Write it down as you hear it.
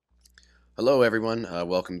Hello, everyone.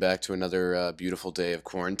 Welcome back to another beautiful day of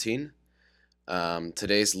quarantine.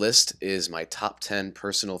 Today's list is my top 10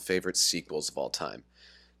 personal favorite sequels of all time.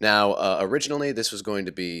 Now, originally, this was going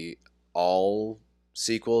to be all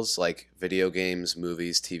sequels, like video games,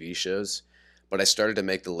 movies, TV shows, but I started to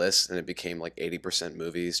make the list and it became like 80%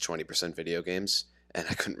 movies, 20% video games, and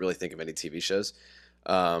I couldn't really think of any TV shows.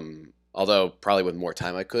 Although, probably with more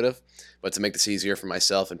time I could have. But to make this easier for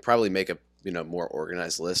myself and probably make a more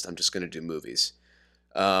organized list, I'm just going to do movies.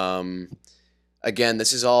 Um, Again,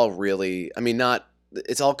 this is all really, not,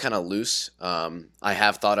 it's all kind of loose. I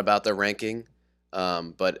have thought about the ranking,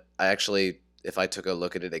 but I actually, if I took a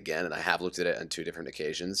look at it again, and I have looked at it on two different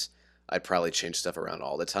occasions, I'd probably change stuff around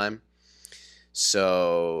all the time.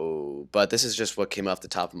 So, but this is just what came off the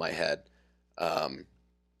top of my head. Um,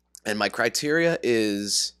 and my criteria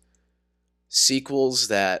is sequels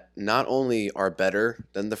that not only are better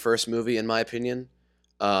than the first movie, in my opinion,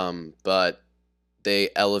 but they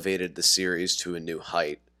elevated the series to a new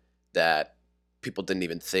height that people didn't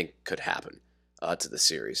even think could happen to the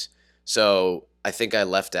series. So I think I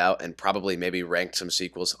left out and probably maybe ranked some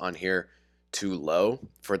sequels on here too low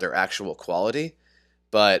for their actual quality,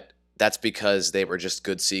 but that's because they were just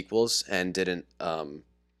good sequels and didn't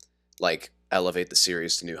like elevate the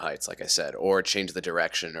series to new heights, like I said, or change the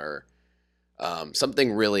direction or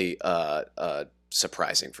something really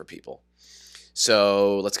surprising for people.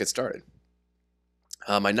 So let's get started.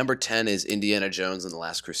 My number 10 is Indiana Jones and the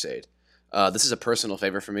Last Crusade. This is a personal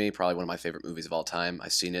favorite for me, probably one of my favorite movies of all time.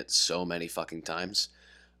 I've seen it so many fucking times.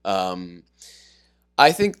 Um,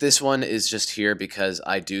 I think this one is just here because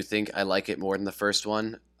I do think I like it more than the first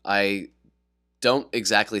one. I don't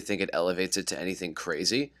exactly think it elevates it to anything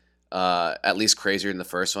crazy, at least crazier than the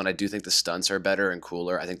first one. I do think the stunts are better and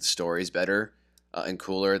cooler. I think the story's better and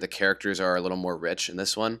cooler. The characters are a little more rich in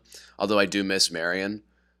this one, although I do miss Marion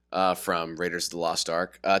from Raiders of the Lost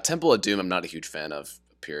Ark. Temple of Doom, I'm not a huge fan of,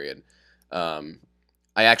 period. Um,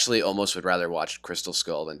 I actually almost would rather watch Crystal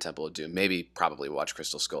Skull than Temple of Doom. Maybe probably watch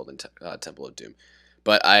Crystal Skull than Temple of Doom.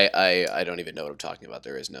 But I don't even know what I'm talking about.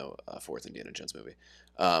 There is no fourth Indiana Jones movie.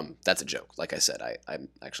 That's a joke. Like I said, I'm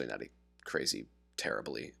actually not a crazy,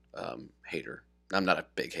 terribly hater. I'm not a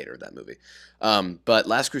big hater of that movie. But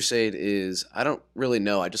Last Crusade is, I don't really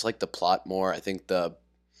know. I just like the plot more. I think the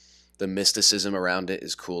mysticism around it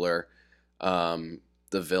is cooler.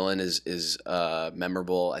 The villain is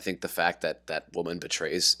memorable. I think the fact that that woman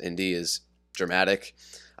betrays Indy is dramatic.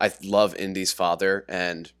 I love Indy's father,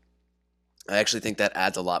 and I actually think that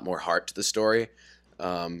adds a lot more heart to the story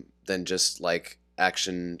than just like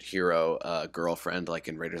action hero girlfriend like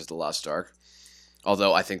in Raiders of the Lost Ark.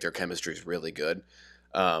 Although I think their chemistry is really good.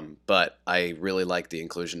 But I really like the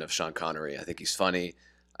inclusion of Sean Connery. I think he's funny.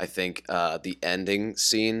 I think the ending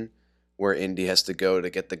scene where Indy has to go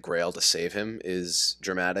to get the Grail to save him is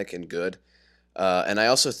dramatic and good. And I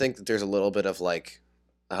also think that there's a little bit of like,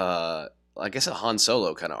 I guess a Han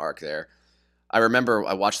Solo kind of arc there. I remember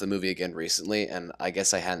I watched the movie again recently, and I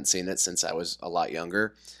guess I hadn't seen it since I was a lot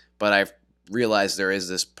younger. But I've realized there is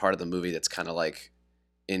this part of the movie that's kind of like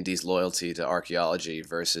Indy's loyalty to archaeology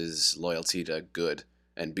versus loyalty to good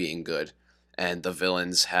and being good. And the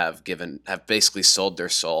villains have basically sold their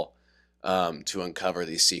soul to uncover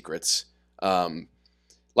these secrets. Um,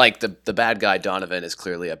 like the bad guy Donovan is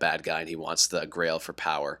clearly a bad guy and he wants the Grail for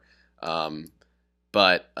power. Um,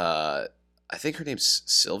 but I think her name's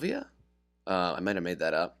Sylvia. I might have made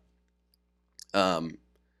that up. Um,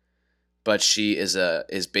 but she is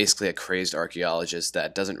basically a crazed archaeologist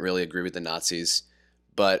that doesn't really agree with the Nazis,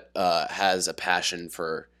 but has a passion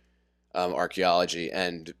for archaeology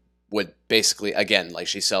and would basically again like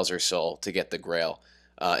she sells her soul to get the Grail,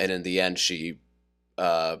 and in the end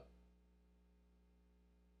uh,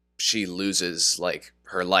 she loses like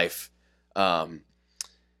her life um,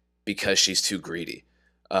 because she's too greedy.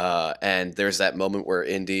 And there's that moment where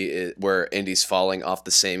where Indy's falling off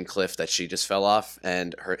the same cliff that she just fell off,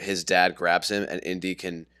 and his dad grabs him, and Indy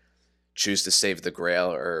can choose to save the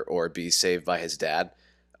Grail or be saved by his dad.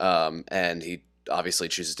 And he obviously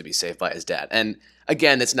chooses to be saved by his dad. And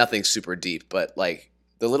again, it's nothing super deep, but like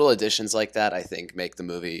the little additions like that, I think make the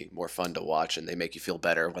movie more fun to watch, and they make you feel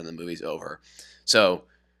better when the movie's over. So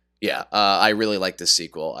yeah, I really like this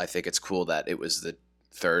sequel. I think it's cool that it was the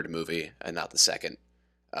third movie and not the second.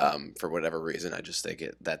 For whatever reason, I just think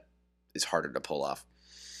that is harder to pull off.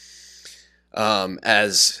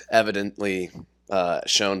 As evidently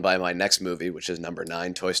shown by my next movie, which is number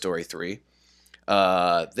nine, Toy Story 3.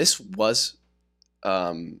 This was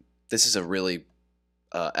this is a really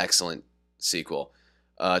excellent sequel.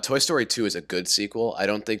 Toy Story 2 is a good sequel. I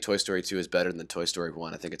don't think Toy Story 2 is better than Toy Story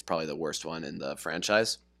 1. I think it's probably the worst one in the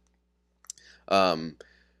franchise. Um,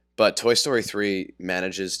 but Toy Story 3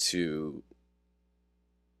 manages to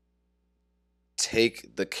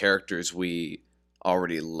take the characters we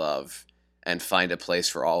already love and find a place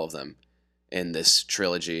for all of them in this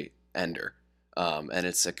trilogy ender. And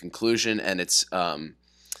it's a conclusion, and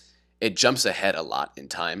it jumps ahead a lot in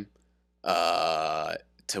time uh,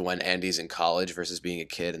 to when Andy's in college versus being a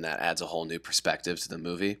kid, and that adds a whole new perspective to the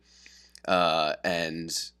movie. And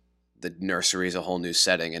the nursery is a whole new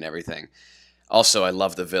setting and everything. Also, I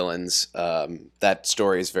love the villains. That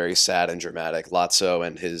story is very sad and dramatic. Lotso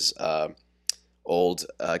and his old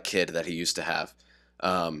kid that he used to have.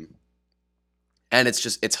 Um, and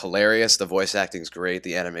it's hilarious. The voice acting's great.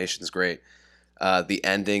 The animation's great. The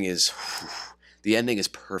ending is the ending is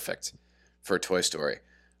perfect for Toy Story.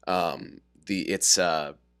 It's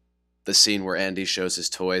the scene where Andy shows his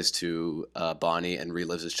toys to Bonnie and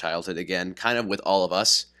relives his childhood again, kind of with all of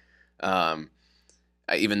us. Um,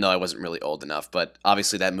 Even though I wasn't really old enough, but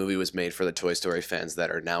obviously that movie was made for the Toy Story fans that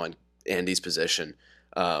are now in Andy's position,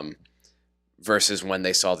 versus when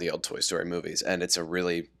they saw the old Toy Story movies, and it's a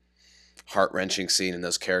really heart wrenching scene, and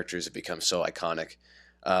those characters have become so iconic.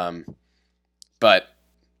 Um, but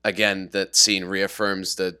again, that scene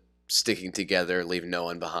reaffirms the sticking together, leave no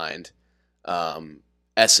one behind um,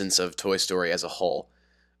 essence of Toy Story as a whole.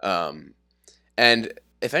 Um, and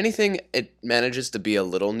if anything, it manages to be a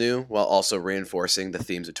little new while also reinforcing the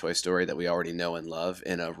themes of Toy Story that we already know and love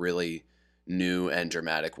in a really new and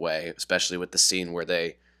dramatic way, especially with the scene where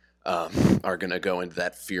they are going to go into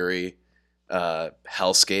that fury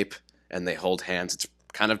hellscape and they hold hands. It's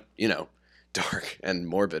kind of, dark and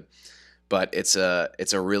morbid, but it's a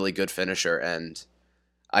really good finisher, and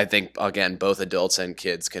I think again both adults and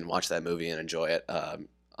kids can watch that movie and enjoy it.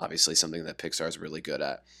 Obviously, something that Pixar is really good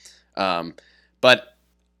at, but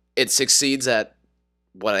it succeeds at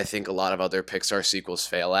what I think a lot of other Pixar sequels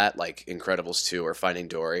fail at, like Incredibles 2 or Finding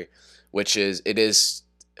Dory, which is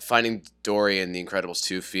Finding Dory and The Incredibles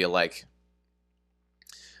 2 feel like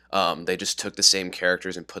they just took the same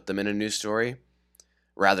characters and put them in a new story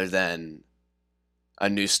rather than a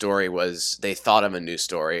new story was they thought of a new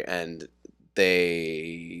story and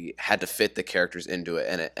they had to fit the characters into it,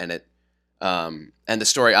 and the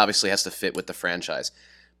story obviously has to fit with the franchise.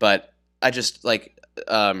 But I just like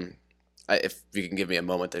if you can give me a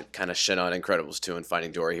moment to kind of shit on Incredibles 2 and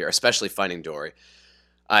Finding Dory here, especially Finding Dory,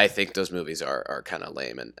 I think those movies are kind of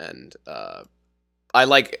lame, and I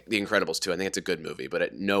like The Incredibles 2. I think it's a good movie, but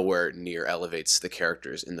it nowhere near elevates the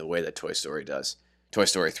characters in the way that Toy Story does. Toy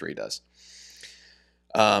Story 3 does.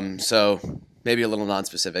 So maybe a little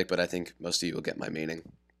non-specific, but I think most of you will get my meaning.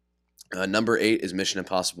 Number 8 is Mission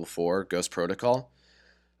Impossible 4: Ghost Protocol.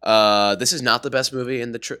 This is not the best movie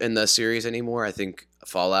in the series anymore. I think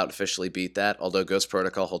Fallout officially beat that. Although Ghost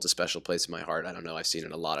Protocol holds a special place in my heart. I don't know. I've seen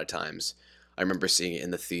it a lot of times. I remember seeing it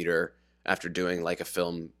in the theater after doing like a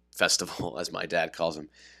film festival, as my dad calls them,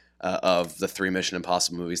 of the 3 Mission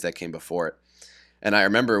Impossible movies that came before it. And I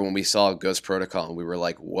remember when we saw Ghost Protocol, and we were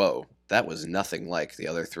like, "Whoa, that was nothing like the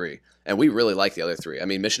other 3." And we really like the other 3. I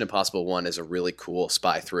mean, Mission Impossible 1 is a really cool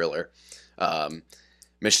spy thriller. Um,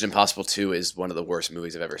 Mission Impossible 2 is one of the worst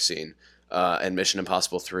movies I've ever seen. And Mission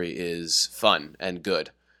Impossible 3 is fun and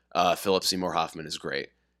good. Philip Seymour Hoffman is great.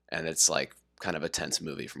 And it's like kind of a tense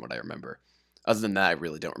movie from what I remember. Other than that, I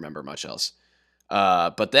really don't remember much else.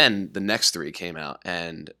 But then the next 3 came out,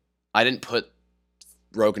 and I didn't put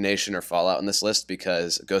Rogue Nation or Fallout on this list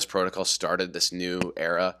because Ghost Protocol started this new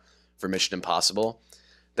era for Mission Impossible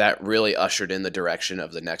that really ushered in the direction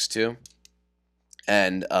of the next 2.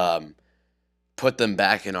 And put them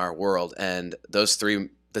back in our world, and those 3,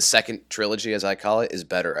 the second trilogy as I call it, is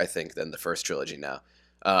better I think than the first trilogy now.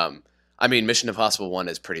 I mean, Mission Impossible 1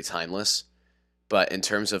 is pretty timeless, but in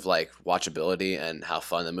terms of like watchability and how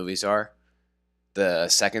fun the movies are, the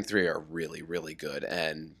second 3 are really, really good,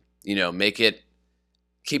 and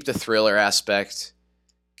keep the thriller aspect,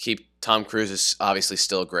 keep Tom Cruise is obviously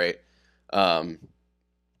still great,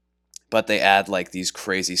 but they add like these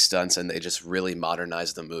crazy stunts, and they just really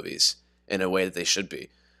modernize the movies in a way that they should be.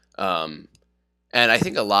 And I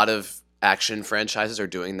think a lot of action franchises are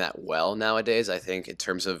doing that well nowadays. I think in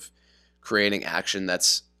terms of creating action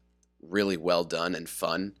that's really well done and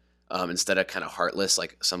fun, instead of kind of heartless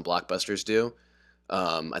like some blockbusters do.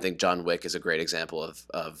 I think John Wick is a great example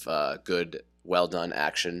of good, well done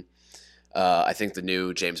action. I think the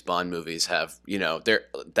new James Bond movies have,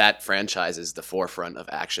 that franchise is the forefront of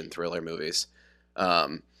action thriller movies.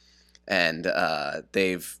 And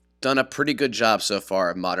they've done a pretty good job so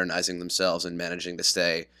far of modernizing themselves and managing to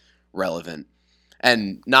stay relevant.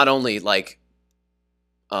 And not only like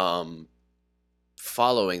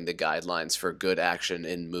following the guidelines for good action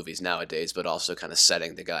in movies nowadays, but also kind of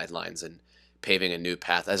setting the guidelines and paving a new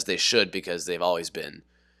path, as they should, because they've always been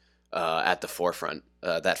at the forefront,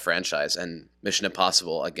 that franchise. And Mission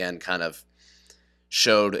Impossible, again, kind of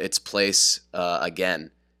showed its place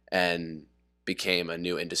again and became a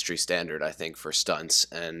new industry standard, I think, for stunts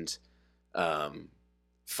and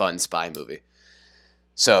fun spy movie.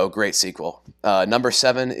 So, great sequel. Number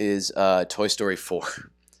 7 is Toy Story 4,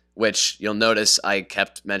 which you'll notice I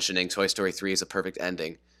kept mentioning Toy Story 3 is a perfect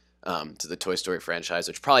ending to the Toy Story franchise,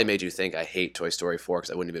 which probably made you think I hate Toy Story 4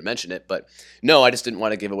 because I wouldn't even mention it. But no, I just didn't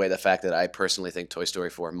want to give away the fact that I personally think Toy Story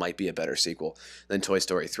 4 might be a better sequel than Toy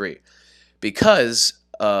Story 3, because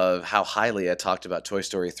of how highly I talked about Toy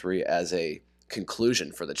Story 3 as a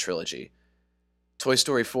conclusion for the trilogy. Toy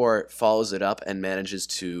Story 4 follows it up and manages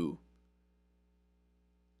to...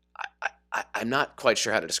 I'm not quite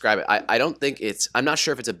sure how to describe it. I don't think it's... I'm not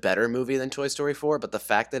sure if it's a better movie than Toy Story 4, but the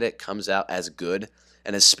fact that it comes out as good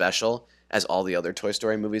and as special as all the other Toy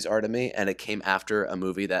Story movies are to me, and it came after a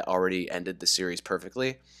movie that already ended the series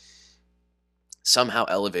perfectly, somehow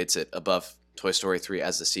elevates it above Toy Story 3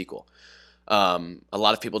 as the sequel. A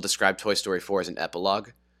lot of people describe Toy Story 4 as an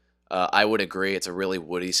epilogue. I would agree. It's a really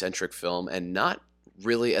Woody-centric film and not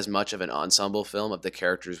really as much of an ensemble film of the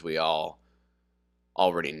characters we all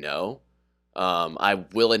already know. I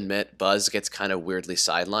will admit Buzz gets kind of weirdly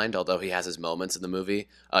sidelined, although he has his moments in the movie.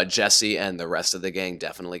 Jesse and the rest of the gang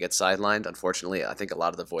definitely get sidelined. Unfortunately, I think a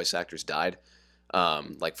lot of the voice actors died,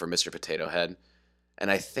 like for Mr. Potato Head.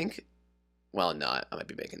 And I think, well, no, I might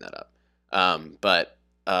be making that up. But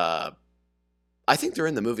I think they're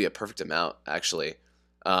in the movie a perfect amount, actually.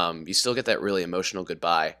 You still get that really emotional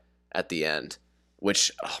goodbye at the end,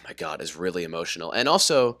 which, oh my God, is really emotional. And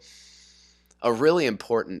also a really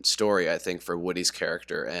important story, I think, for Woody's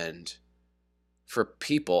character and for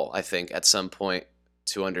people, I think, at some point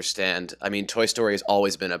to understand. I mean, Toy Story has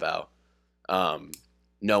always been about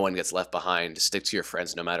no one gets left behind, stick to your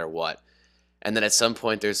friends no matter what. And then at some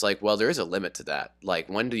point there's like, well, there is a limit to that. Like,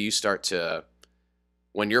 when do you start to...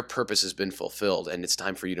 when your purpose has been fulfilled and it's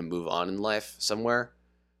time for you to move on in life somewhere,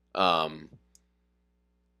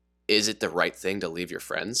 is it the right thing to leave your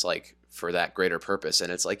friends, like, for that greater purpose?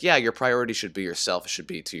 And it's like, yeah, your priority should be yourself. It should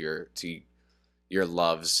be to your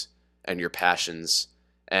loves and your passions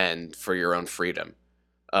and for your own freedom,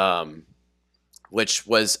 which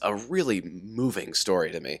was a really moving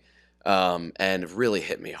story to me, and really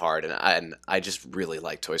hit me hard. And I just really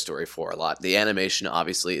like Toy Story 4 a lot. The animation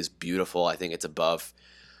obviously is beautiful. I think it's above...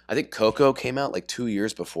 I think Coco came out like 2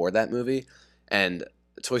 years before that movie, and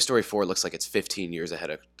Toy Story 4 looks like it's 15 years ahead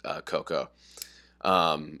of Coco.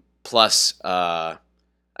 Plus,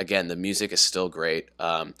 again, the music is still great.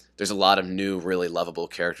 There's a lot of new, really lovable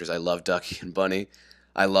characters. I love Ducky and Bunny.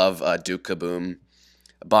 I love Duke Kaboom.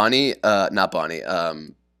 Not Bonnie,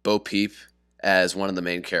 Bo Peep as one of the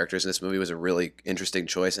main characters in this movie was a really interesting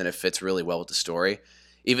choice, and it fits really well with the story.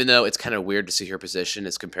 Even though it's kind of weird to see her position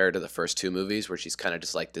as compared to the first two movies, where she's kind of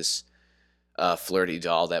just like this flirty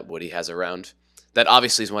doll that Woody has around. That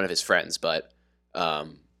obviously is one of his friends, but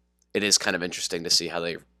it is kind of interesting to see how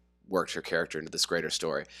they worked her character into this greater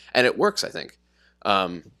story. And it works, I think.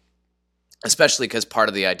 Especially because part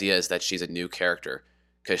of the idea is that she's a new character,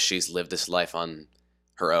 because she's lived this life on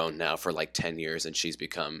her own now for like 10 years, and she's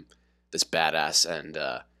become this badass, and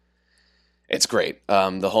it's great.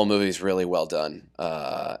 The whole movie is really well done,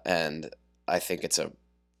 and I think it's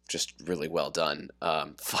just really well done.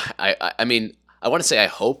 I mean, I want to say I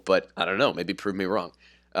hope, but I don't know. Maybe prove me wrong.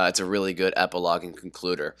 It's a really good epilogue and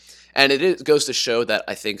concluder. And it goes to show that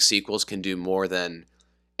I think sequels can do more than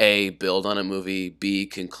A, build on a movie, B,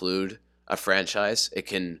 conclude a franchise. It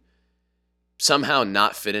can somehow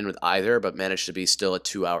not fit in with either, but manage to be still a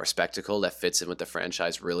 2-hour spectacle that fits in with the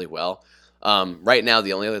franchise really well. Right now,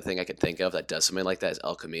 the only other thing I can think of that does something like that is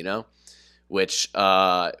El Camino, which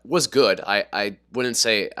was good. I wouldn't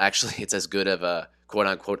say actually it's as good of a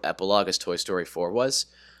quote-unquote epilogue as Toy Story 4 was.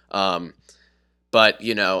 But,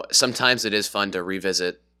 you know, sometimes it is fun to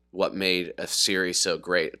revisit what made a series so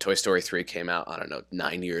great. Toy Story 3 came out, I don't know,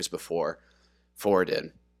 9 years before 4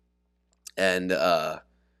 did. And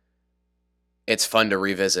it's fun to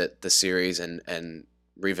revisit the series and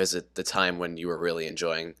revisit the time when you were really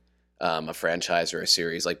enjoying a franchise or a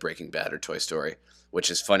series like Breaking Bad or Toy Story,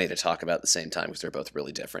 which is funny to talk about at the same time because they're both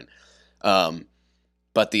really different.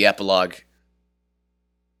 But the epilogue,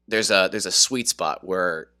 there's a sweet spot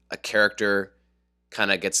where a character kind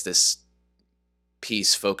of gets this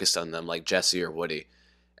piece focused on them, like Jesse or Woody,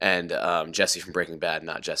 and Jesse from Breaking Bad,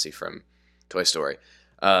 not Jesse from Toy Story,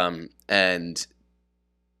 and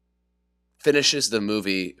finishes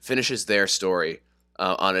their story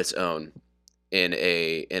on its own in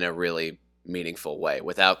a really meaningful way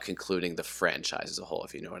without concluding the franchise as a whole,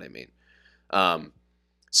 if you know what I mean. Um,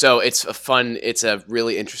 so it's a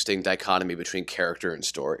really interesting dichotomy between character and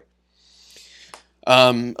story.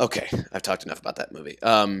 Okay, I've talked enough about that movie.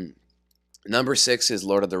 Number six is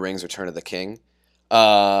Lord of the Rings: Return of the King.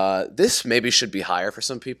 This maybe should be higher for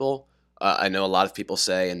some people. I know a lot of people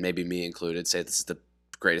say, and maybe me included, say this is the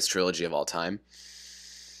greatest trilogy of all time.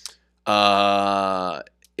 Uh,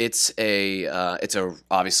 it's a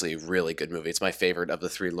obviously really good movie. It's my favorite of the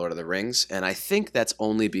three Lord of the Rings, and I think that's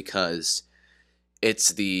only because it's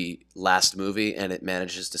the last movie and it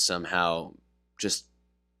manages to somehow just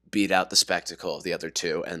beat out the spectacle of the other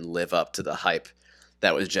two and live up to the hype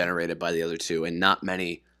that was generated by the other two. And not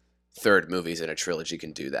many third movies in a trilogy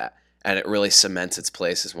can do that. And it really cements its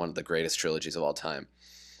place as one of the greatest trilogies of all time.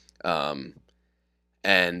 Um,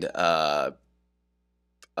 and um,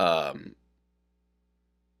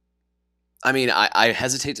 I mean, I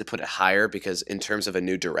hesitate to put it higher because in terms of a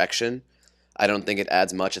new direction, I don't think it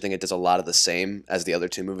adds much. I think it does a lot of the same as the other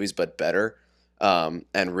two movies, but better,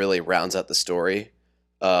 and really rounds out the story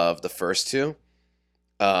of the first two.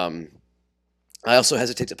 Um, I also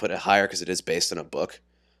hesitate to put it higher because it is based on a book.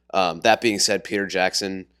 That being said, Peter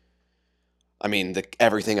Jackson, I mean,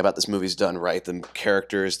 everything about this movie is done right. The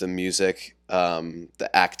characters, the music, the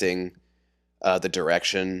acting, the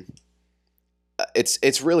direction.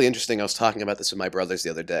 It's really interesting. I was talking about this with my brothers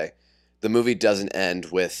the other day. The movie doesn't end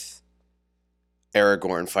with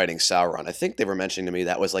Aragorn fighting Sauron. I think they were mentioning to me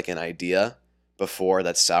that was like an idea before,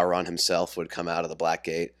 that Sauron himself would come out of the Black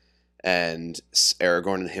Gate and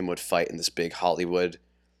Aragorn and him would fight in this big Hollywood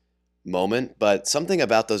moment. But something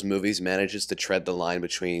about those movies manages to tread the line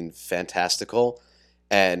between fantastical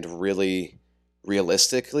and really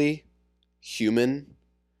realistically human,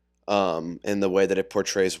 in the way that it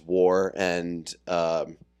portrays war. And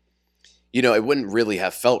it wouldn't really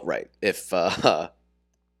have felt right if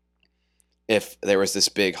there was this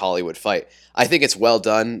big Hollywood fight. I think it's well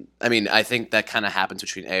done. I mean, I think that kind of happens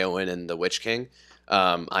between Eowyn and the Witch King.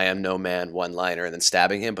 I am no man, one liner, and then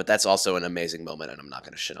stabbing him. But that's also an amazing moment, and I'm not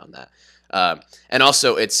going to shit on that. And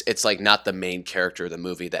also, it's like not the main character of the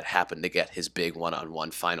movie that happened to get his big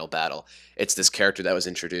one-on-one final battle. It's this character that was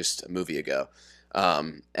introduced a movie ago,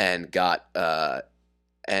 and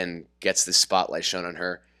gets this spotlight shown on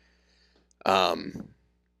her.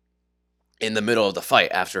 In the middle of the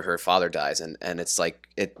fight after her father dies, and it's like,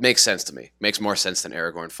 it makes sense to me. Makes more sense than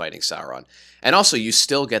Aragorn fighting Sauron. And also, you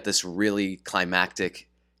still get this really climactic,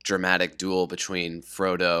 dramatic duel between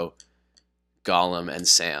Frodo, Gollum, and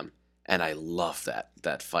Sam, and I love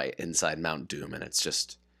that fight inside Mount Doom, and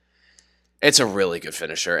it's a really good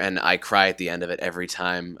finisher, and I cry at the end of it every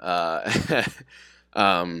time,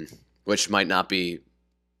 which might not be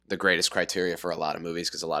the greatest criteria for a lot of movies,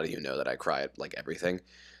 because a lot of you know that I cry at like everything.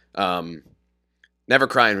 Never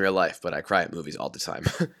cry in real life, but I cry at movies all the time.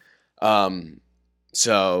 Yeah,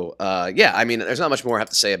 I mean, there's not much more I have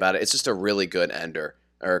to say about it. It's just a really good ender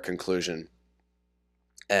or conclusion,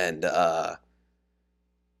 and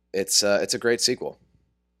it's a great sequel.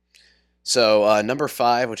 So number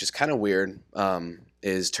five, which is kind of weird,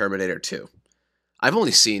 is Terminator 2. I've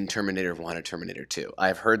only seen Terminator 1 and Terminator 2.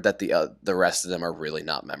 I've heard that the rest of them are really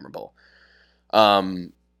not memorable.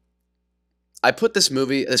 I put this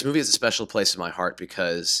movie. This movie has a special place in my heart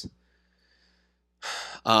because,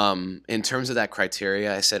 in terms of that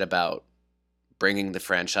criteria I said about bringing the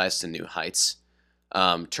franchise to new heights,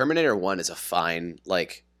 Terminator 1 is a fine,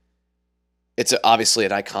 like, obviously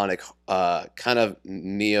an iconic, kind of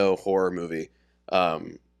neo horror movie,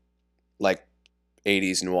 like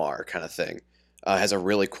 80s noir kind of thing. Has a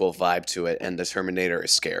really cool vibe to it, and the Terminator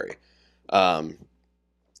is scary.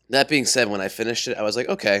 That being said, when I finished it, I was like,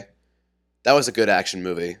 okay, that was a good action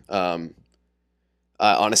movie.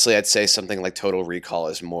 Honestly, I'd say something like Total Recall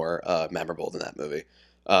is more memorable than that movie.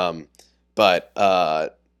 But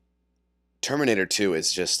Terminator 2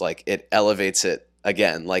 is just like, it elevates it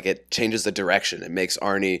again. Like, it changes the direction. It makes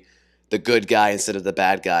Arnie the good guy instead of the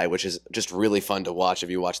bad guy, which is just really fun to watch if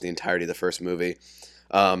you watch the entirety of the first movie.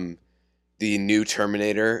 The new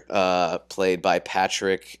Terminator, played by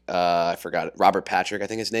I forgot it, Robert Patrick, I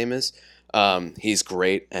think his name is. He's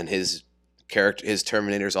great, and his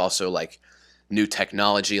Terminator is also like new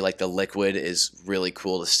technology, like the liquid is really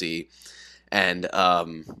cool to see. And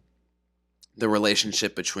the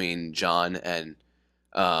relationship between John and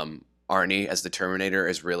Arnie as the Terminator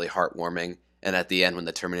is really heartwarming. And at the end, when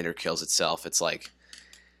the Terminator kills itself, it's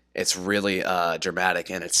really dramatic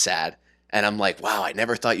and it's sad. And I'm like, wow, I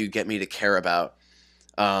never thought you'd get me to care about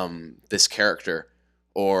this character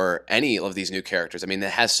or any of these new characters. I mean,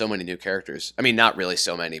 it has so many new characters. I mean, not really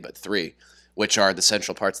so many, but three, which are the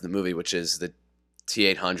central parts of the movie, which is the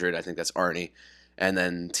T-800, I think that's Arnie, and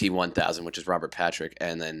then T-1000, which is Robert Patrick,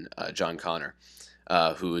 and then John Connor,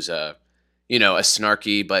 who's a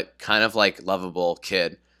snarky but kind of like lovable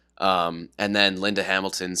kid. And then Linda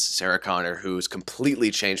Hamilton's Sarah Connor, who's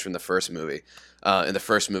completely changed from the first movie. In the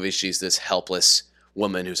first movie, she's this helpless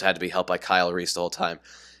woman who's had to be helped by Kyle Reese the whole time.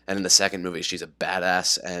 And in the second movie, she's a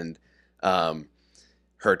badass, and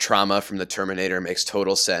her trauma from the Terminator makes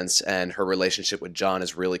total sense, and her relationship with John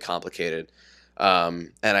is really complicated.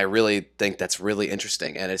 And I really think that's really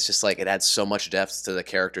interesting, and it's just like it adds so much depth to the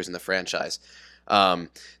characters in the franchise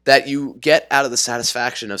that you get out of the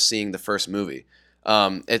satisfaction of seeing the first movie.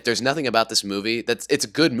 There's nothing about this movie it's a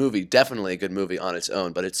good movie, definitely a good movie on its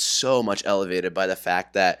own, but it's so much elevated by the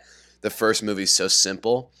fact that the first movie is so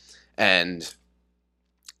simple, and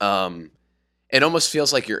it almost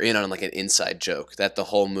feels like you're in on like an inside joke that the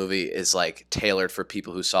whole movie is like tailored for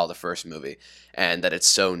people who saw the first movie, and that it's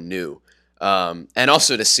so new. And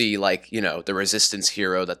also to see like the resistance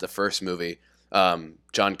hero that the first movie,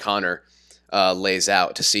 John Connor, lays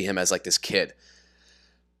out, to see him as like this kid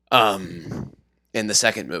in the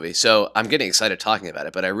second movie. So I'm getting excited talking about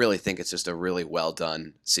it, but I really think it's just a really well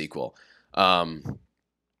done sequel.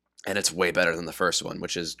 And it's way better than the first one,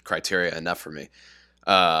 which is criteria enough for me.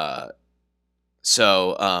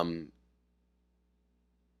 So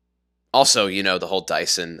also, the whole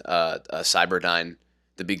Dyson, Cyberdyne,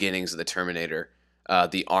 the beginnings of the Terminator,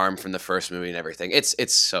 the arm from the first movie and everything.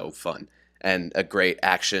 It's so fun and a great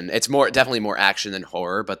action. It's definitely more action than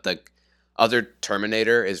horror, but the other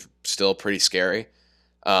Terminator is still pretty scary.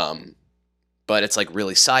 But it's like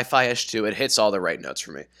really sci-fi-ish too. It hits all the right notes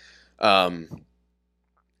for me.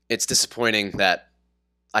 It's disappointing that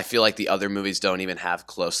I feel like the other movies don't even have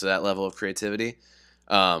close to that level of creativity.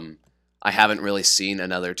 I haven't really seen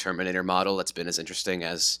another Terminator model that's been as interesting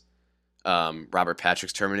as Robert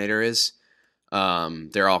Patrick's Terminator is.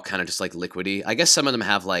 They're all kind of just like liquidy. I guess some of them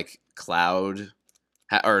have like cloud,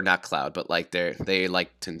 or not cloud, but like they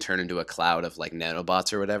like to turn into a cloud of like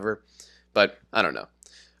nanobots or whatever. But I don't know.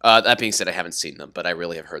 That being said, I haven't seen them, but I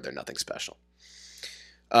really have heard they're nothing special.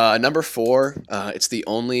 Number 4, it's the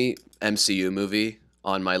only MCU movie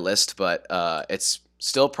on my list, but it's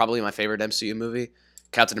still probably my favorite MCU movie,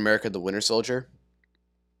 Captain America: The Winter Soldier.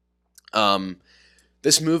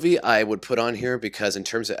 This movie I would put on here because in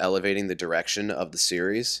terms of elevating the direction of the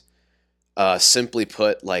series, simply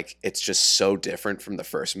put, like it's just so different from the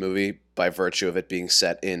first movie by virtue of it being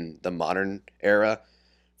set in the modern era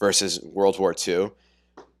versus World War II.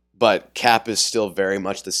 But Cap is still very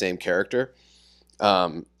much the same character,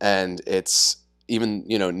 and it's even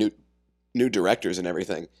new directors and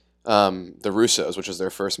everything. The Russos, which was their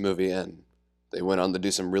first movie, and they went on to do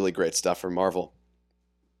some really great stuff for Marvel.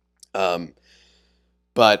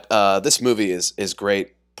 But this movie is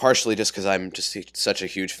great, partially just because I'm just such a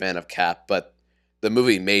huge fan of Cap, but the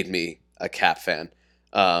movie made me a Cap fan,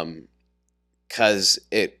 because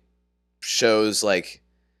it shows like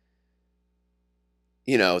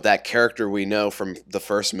that character we know from the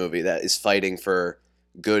first movie that is fighting for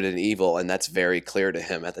good and evil, and that's very clear to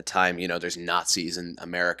him at the time. There's Nazis in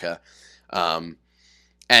America,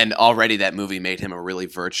 and already that movie made him a really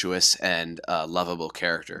virtuous and lovable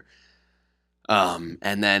character.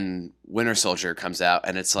 And then Winter Soldier comes out,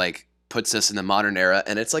 and it's like puts us in the modern era,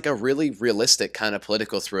 and it's like a really realistic kind of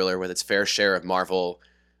political thriller with its fair share of Marvel,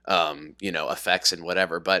 effects and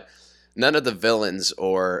whatever. But none of the villains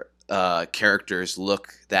or characters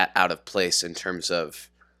look that out of place in terms of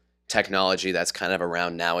technology that's kind of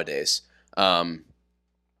around nowadays. And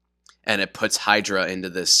it puts Hydra into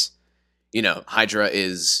this. Hydra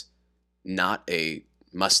is not a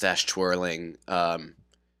mustache twirling,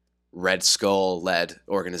 Red Skull led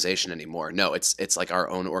organization anymore. No, it's like our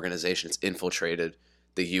own organization. It's infiltrated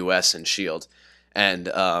the U.S. and Shield, and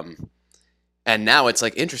now it's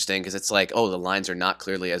like interesting because it's like, oh, the lines are not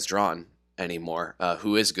clearly as drawn anymore.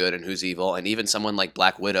 Who is good and who's evil, and even someone like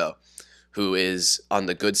Black Widow, who is on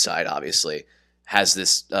the good side, obviously, has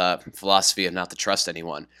this philosophy of not to trust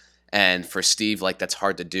anyone. And for Steve, like that's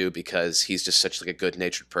hard to do because he's just such like a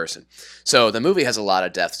good-natured person. So the movie has a lot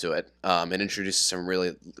of depth to it. It introduces some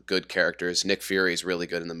really good characters. Nick Fury is really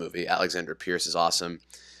good in the movie. Alexander Pierce is awesome.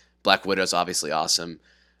 Black Widow's obviously awesome.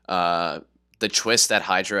 The twist that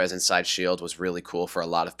Hydra is inside S.H.I.E.L.D. was really cool for a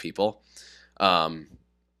lot of people. And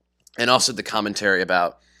also the commentary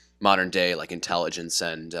about modern day like intelligence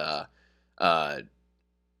and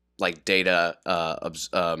like data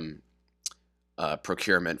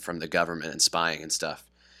procurement from the government and spying and stuff.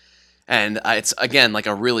 And it's again like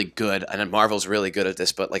a really good, and Marvel's really good at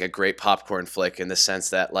this, but like a great popcorn flick in the sense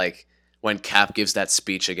that like when Cap gives that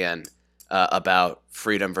speech again about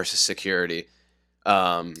freedom versus security,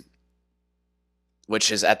 um,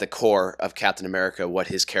 which is at the core of Captain America, what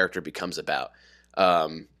his character becomes about,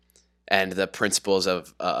 um, and the principles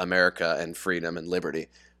of America and freedom and liberty.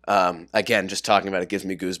 Again, just talking about it gives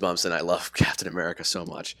me goosebumps, and I love Captain America so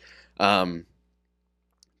much. Um,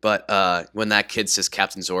 but when that kid says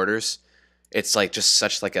Captain's orders, it's like just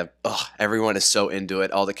such like a everyone is so into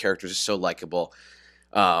it. All the characters are so likable.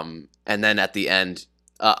 And then at the end,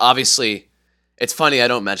 obviously, it's funny I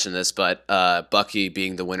don't mention this, but Bucky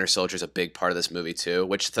being the Winter Soldier is a big part of this movie too,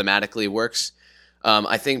 which thematically works.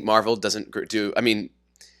 I think Marvel doesn't do. I mean,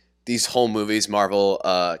 these whole movies, Marvel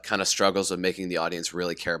kind of struggles with making the audience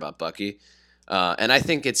really care about Bucky. And I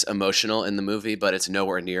think it's emotional in the movie, but it's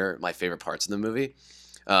nowhere near my favorite parts of the movie.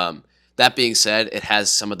 That being said, it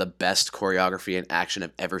has some of the best choreography and action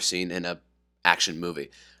I've ever seen in a action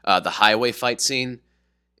movie. The highway fight scene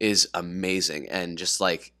is amazing, and just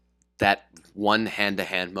like that one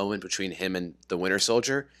hand-to-hand moment between him and the Winter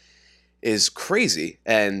Soldier is crazy.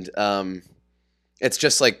 And it's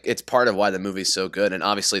just like it's part of why the movie's so good. And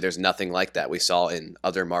obviously, there's nothing like that we saw in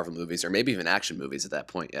other Marvel movies or maybe even action movies at that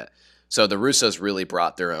point yet. So the Russos really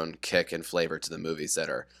brought their own kick and flavor to the movies that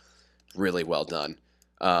are really well done.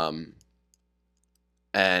 Um,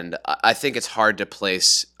 and I think it's hard to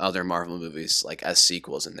place other Marvel movies like as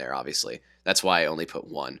sequels in there. Obviously, that's why I only put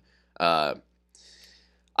one. Uh,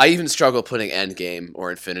 I even struggle putting Endgame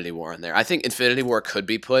or Infinity War in there. I think Infinity War could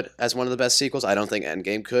be put as one of the best sequels. I don't think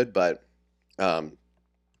Endgame could, but um,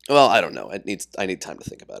 well, I don't know. I need time to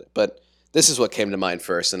think about it. But this is what came to mind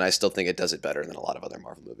first, and I still think it does it better than a lot of other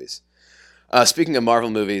Marvel movies. Speaking of Marvel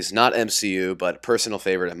movies, not MCU, but personal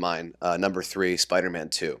favorite of mine, number three, Spider-Man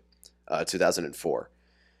 2, 2004.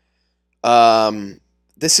 I'm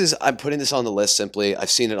putting this on the list simply.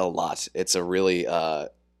 I've seen it a lot. It's a really,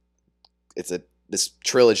 this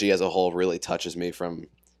trilogy as a whole really touches me from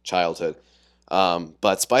childhood.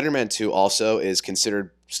 But Spider-Man 2 also is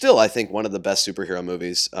considered still, I think, one of the best superhero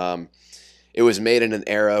movies. It was made in an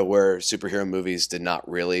era where superhero movies did not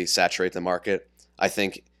really saturate the market. I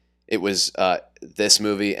think it was this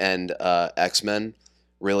movie and X-Men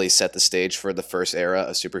really set the stage for the first era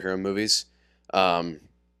of superhero movies. And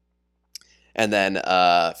then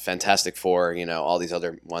Fantastic Four, all these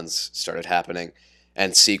other ones started happening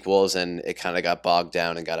and sequels, and it kind of got bogged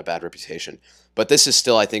down and got a bad reputation. But this is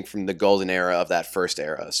still, I think, from the golden era of that first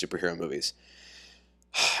era of superhero movies.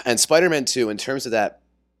 And Spider-Man 2, in terms of that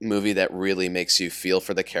movie that really makes you feel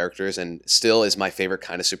for the characters and still is my favorite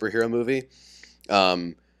kind of superhero movie,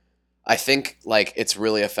 I think like it's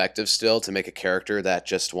really effective still to make a character that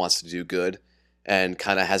just wants to do good and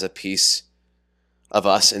kind of has a piece of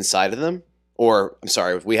us inside of them. Or, I'm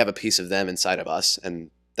sorry, we have a piece of them inside of us, and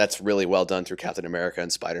that's really well done through Captain America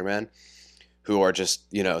and Spider-Man, who are just,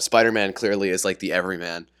 Spider-Man clearly is like the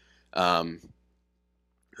everyman,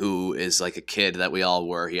 who is like a kid that we all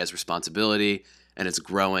were. He has responsibility, and it's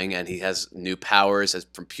growing, and he has new powers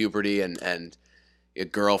from puberty and a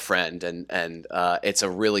girlfriend, and it's a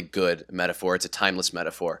really good metaphor. It's a timeless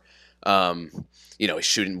metaphor. He's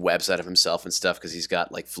shooting webs out of himself and stuff because he's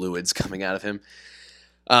got like fluids coming out of him.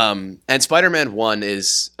 And Spider-Man 1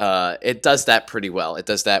 is, it does that pretty well. It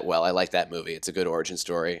does that well. I like that movie. It's a good origin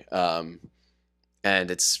story. And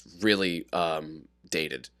it's really,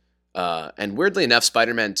 dated. And weirdly enough,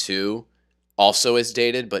 Spider-Man 2 also is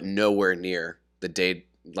dated, but nowhere near the date,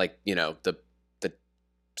 like, the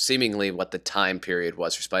seemingly what the time period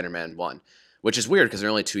was for Spider-Man 1, which is weird because they're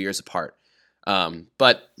only 2 years apart.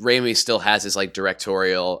 But Raimi still has his like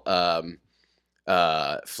directorial,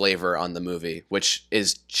 flavor on the movie, which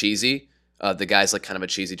is cheesy. The guy's like kind of a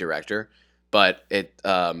cheesy director, but it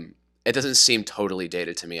doesn't seem totally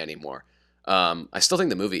dated to me anymore. I still think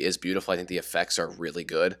the movie is beautiful. I think the effects are really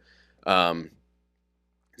good.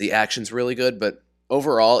 The action's really good, but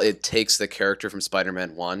overall, it takes the character from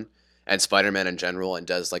Spider-Man 1 and Spider-Man in general and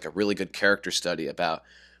does like a really good character study about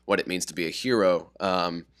what it means to be a hero,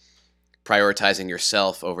 prioritizing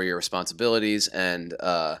yourself over your responsibilities, and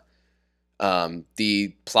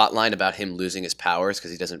the plot line about him losing his powers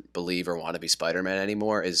because he doesn't believe or want to be Spider-Man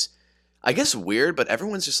anymore is, I guess, weird, but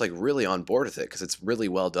everyone's just like really on board with it because it's really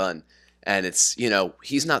well done. And it's,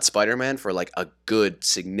 he's not Spider-Man for like a good,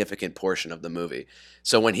 significant portion of the movie.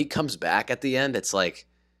 So when he comes back at the end, it's like,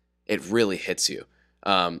 it really hits you.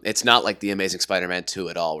 It's not like The Amazing Spider-Man 2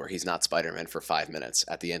 at all, where he's not Spider-Man for 5 minutes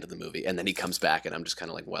at the end of the movie. And then he comes back and I'm just kind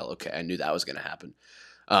of like, well, okay, I knew that was going to happen.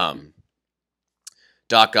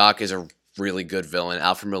 Doc Ock is a really good villain.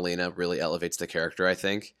 Alfred Molina really elevates the character, I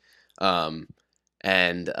think. Um,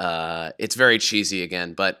 and it's very cheesy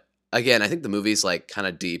again, but again, I think the movie's like kind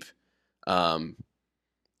of deep. Um,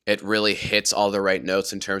 it really hits all the right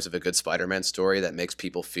notes in terms of a good Spider-Man story that makes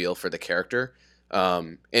people feel for the character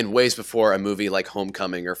in ways before a movie like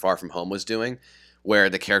Homecoming or Far From Home was doing, where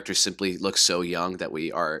the character simply looks so young that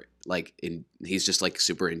we are like he's just like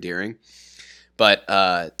super endearing. But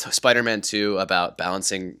Spider-Man 2 about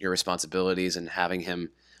balancing your responsibilities and having him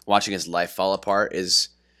watching his life fall apart is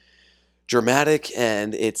dramatic,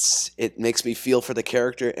 and it makes me feel for the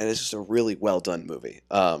character, and it's just a really well done movie.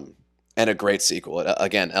 And a great sequel. It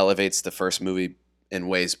again elevates the first movie in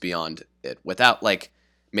ways beyond it without like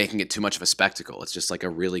making it too much of a spectacle. It's just like a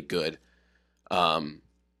really good um,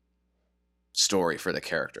 story for the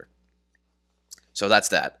character. So that's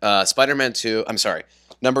that. Spider-Man 2. I'm sorry.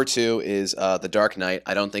 Number 2 is The Dark Knight.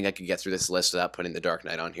 I don't think I could get through this list without putting The Dark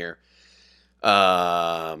Knight on here.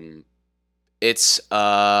 It's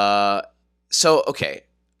so okay.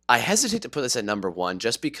 I hesitate to put this at number 1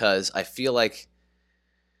 just because I feel like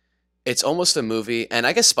it's almost a movie, and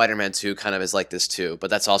I guess Spider-Man 2 kind of is like this too, but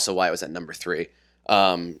that's also why it was at number 3.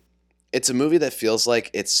 Um, it's a movie that feels like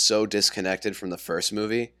it's so disconnected from the first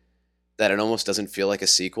movie that it almost doesn't feel like a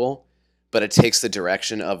sequel, but it takes the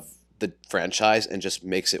direction of the franchise and just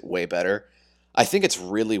makes it way better. I think it's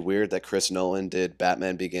really weird that Chris Nolan did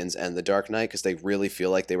Batman Begins and The Dark Knight because they really feel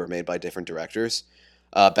like they were made by different directors.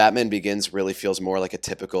 Batman Begins really feels more like a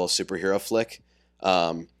typical superhero flick.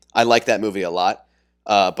 I like that movie a lot,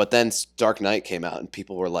 but then Dark Knight came out and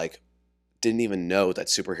people were like, didn't even know that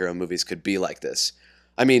superhero movies could be like this.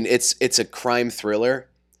 I mean, it's a crime thriller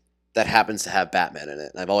that happens to have Batman in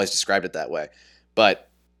it, and I've always described it that way. But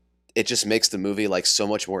it just makes the movie like so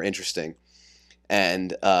much more interesting,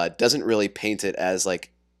 and doesn't really paint it as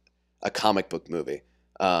like a comic book movie.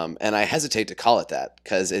 And I hesitate to call it that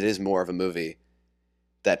because it is more of a movie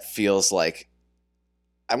that feels like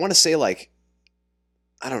I want to say like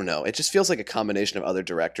I don't know. It just feels like a combination of other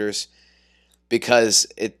directors because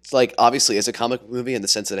it's like obviously it's a comic book movie in the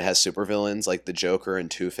sense that it has supervillains like the Joker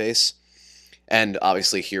and Two-Face, and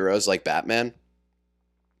obviously heroes like Batman,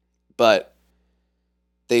 but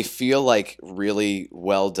they feel like really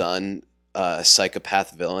well done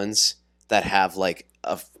psychopath villains that have like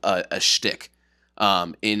a shtick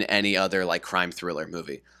in any other like crime thriller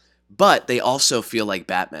movie. But they also feel like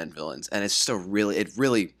Batman villains, and it's just it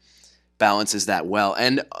really balances that well.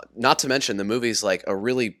 And not to mention the movie's like a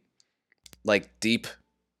really like deep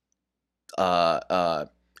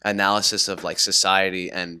analysis of like society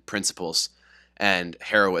and principles and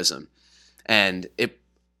heroism, and it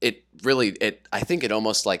really I think it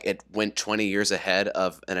almost like it went 20 years ahead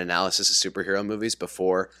of an analysis of superhero movies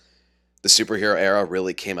before the superhero era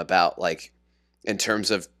really came about, like in terms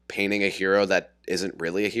of painting a hero that isn't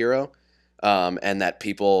really a hero, and that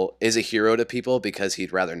people is a hero to people because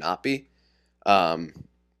he'd rather not be. um,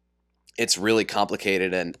 it's really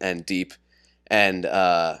complicated and deep, and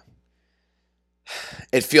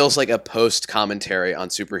it feels like a post commentary on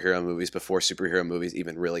superhero movies before superhero movies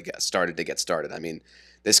even really get started. I mean,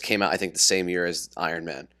 this came out I think the same year as Iron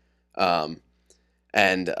Man,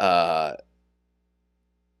 and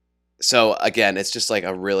so again, it's just like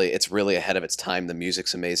it's really ahead of its time. The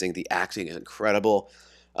music's amazing, the acting is incredible,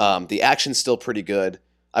 the action's still pretty good.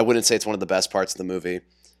 I wouldn't say it's one of the best parts of the movie,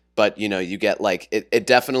 but you know, you get like it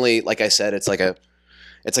definitely, like I said, it's like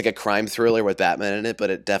a crime thriller with Batman in it, but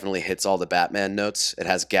it definitely hits all the Batman notes. It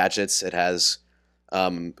has gadgets. It has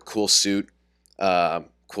cool suit,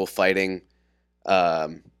 cool fighting,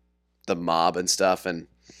 um, the mob and stuff. And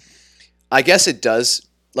I guess it does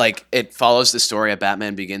like it follows the story of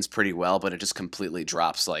Batman Begins pretty well, but it just completely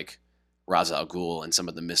drops like Ra's al Ghul and some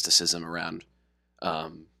of the mysticism around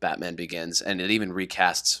Batman Begins, and it even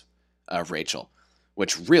recasts Rachel,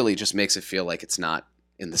 which really just makes it feel like it's not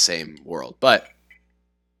in the same world. But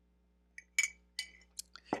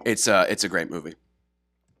it's a great movie.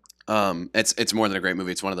 It's more than a great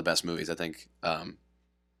movie. It's one of the best movies I think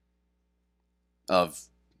of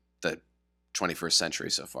the 21st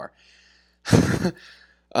century so far.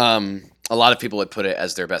 A lot of people would put it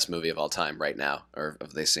as their best movie of all time right now, or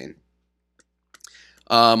have they seen?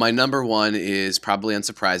 My number 1 is probably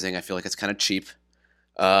unsurprising. I feel like it's kind of cheap,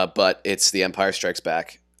 but it's The Empire Strikes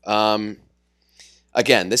Back.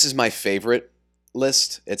 Again, this is my favorite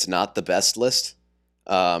list. It's not the best list.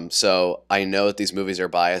 So I know that these movies are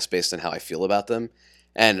biased based on how I feel about them.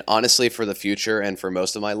 And honestly, for the future and for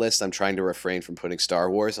most of my list, I'm trying to refrain from putting Star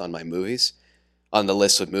Wars on my movies, on the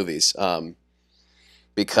list with movies.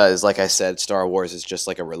 Because, like I said, Star Wars is just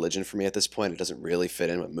like a religion for me at this point. It doesn't really fit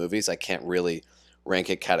in with movies. I can't really rank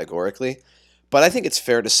it categorically. But I think it's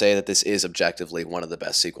fair to say that this is objectively one of the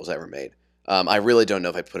best sequels ever made. I really don't know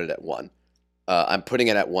if I put it at one. I'm putting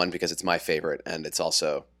it at one because it's my favorite, and it's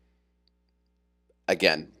also,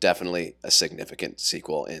 again, definitely a significant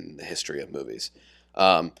sequel in the history of movies.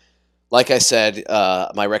 Um, like I said,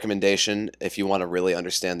 my recommendation, if you want to really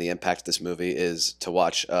understand the impact of this movie, is to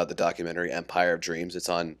watch the documentary Empire of Dreams. It's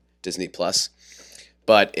on Disney Plus,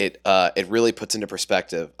 but it really puts into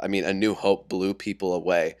perspective. I mean, A New Hope blew people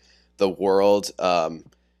away. The world,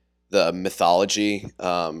 the mythology,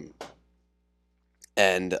 and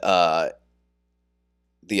the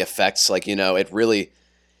effects. Like, it really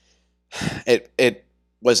it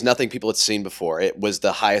was nothing people had seen before. It was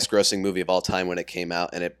the highest grossing movie of all time when it came out,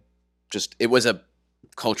 and it was a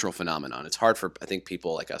cultural phenomenon. It's hard for, I think,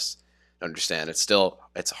 people like us to understand. It's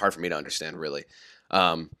hard for me to understand, really.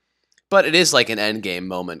 Um, but it is like an Endgame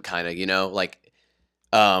moment, kind of, like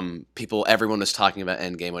everyone was talking about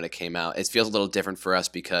Endgame when it came out. It feels a little different for us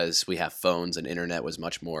because we have phones and internet was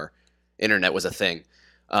a thing.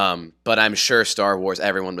 But I'm sure Star Wars,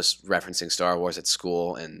 everyone was referencing Star Wars at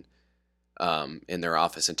school and in their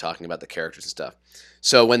office and talking about the characters and stuff.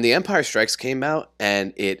 So when The Empire Strikes came out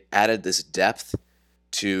and it added this depth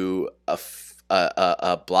to a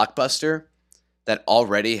blockbuster that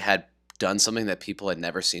already had done something that people had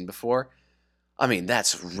never seen before, I mean,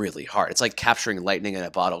 that's really hard. It's like capturing lightning in a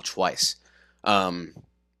bottle twice. Um,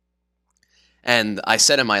 and I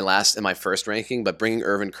said in my first ranking, but bringing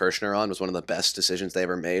Irvin Kershner on was one of the best decisions they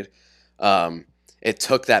ever made. It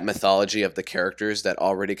took that mythology of the characters that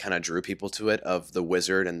already kind of drew people to it, of the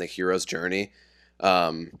wizard and the hero's journey,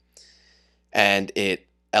 um, and it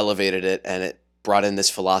elevated it, and it brought in this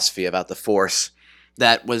philosophy about the Force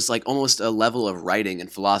that was like almost a level of writing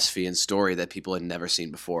and philosophy and story that people had never seen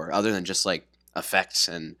before, other than just like effects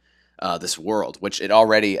and this world, which it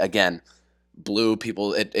already, again, blew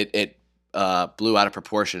people. It blew out of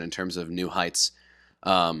proportion in terms of new heights,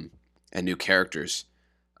 and new characters.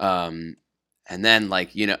 Um, and then,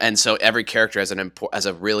 like, and so every character has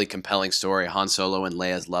a really compelling story. Han Solo and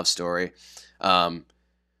Leia's love story. Um,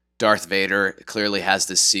 Darth Vader clearly has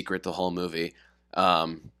this secret the whole movie.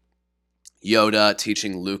 Um, Yoda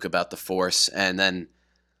teaching Luke about the Force, and then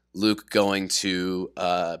Luke going to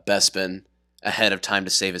Bespin ahead of time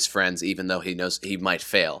to save his friends, even though he knows he might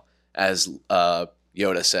fail, as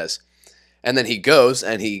Yoda says. And then he goes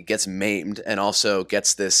and he gets maimed, and also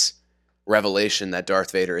gets this revelation that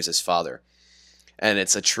Darth Vader is his father. And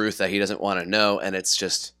it's a truth that he doesn't want to know, and it's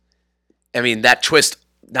just, I mean, that twist,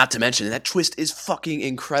 not to mention, that twist is fucking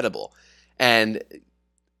incredible. And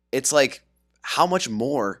it's like, how much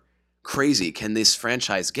more crazy can this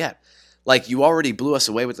franchise get? Like, you already blew us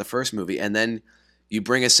away with the first movie, and then you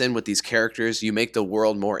bring us in with these characters, you make the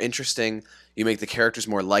world more interesting, you make the characters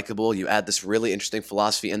more likable, you add this really interesting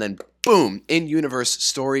philosophy, and then boom, in-universe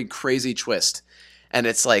story, crazy twist. And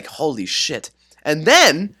it's like, holy shit. And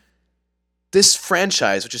then this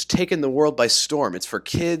franchise, which has taken the world by storm, it's for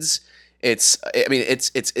kids. It's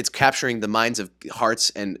capturing the minds of hearts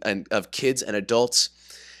and of kids and adults.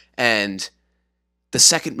 And the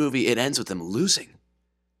second movie, it ends with them losing.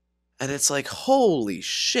 And it's like, holy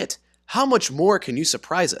shit. How much more can you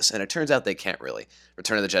surprise us? And it turns out they can't really.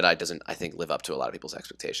 Return of the Jedi doesn't, I think, live up to a lot of people's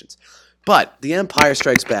expectations. But The Empire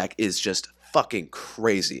Strikes Back is just fucking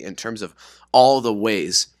crazy in terms of all the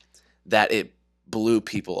ways that it blew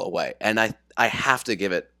people away. And I have to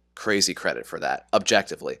give it crazy credit for that,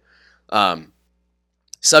 objectively.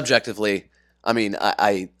 Subjectively, I mean,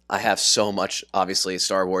 I have so much. Obviously,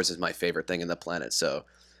 Star Wars is my favorite thing in the planet. So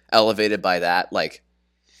elevated by that, like,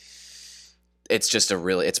 it's just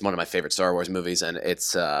it's one of my favorite Star Wars movies, and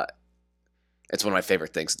it's one of my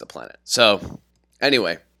favorite things on the planet. So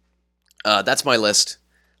anyway, that's my list.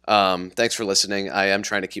 Thanks for listening. I am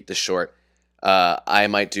trying to keep this short. I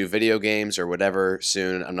might do video games or whatever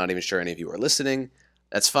soon. I'm not even sure any of you are listening.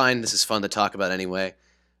 That's fine. This is fun to talk about anyway.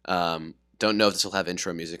 Don't know if this will have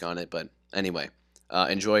intro music on it, but anyway,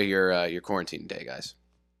 enjoy your quarantine day, guys.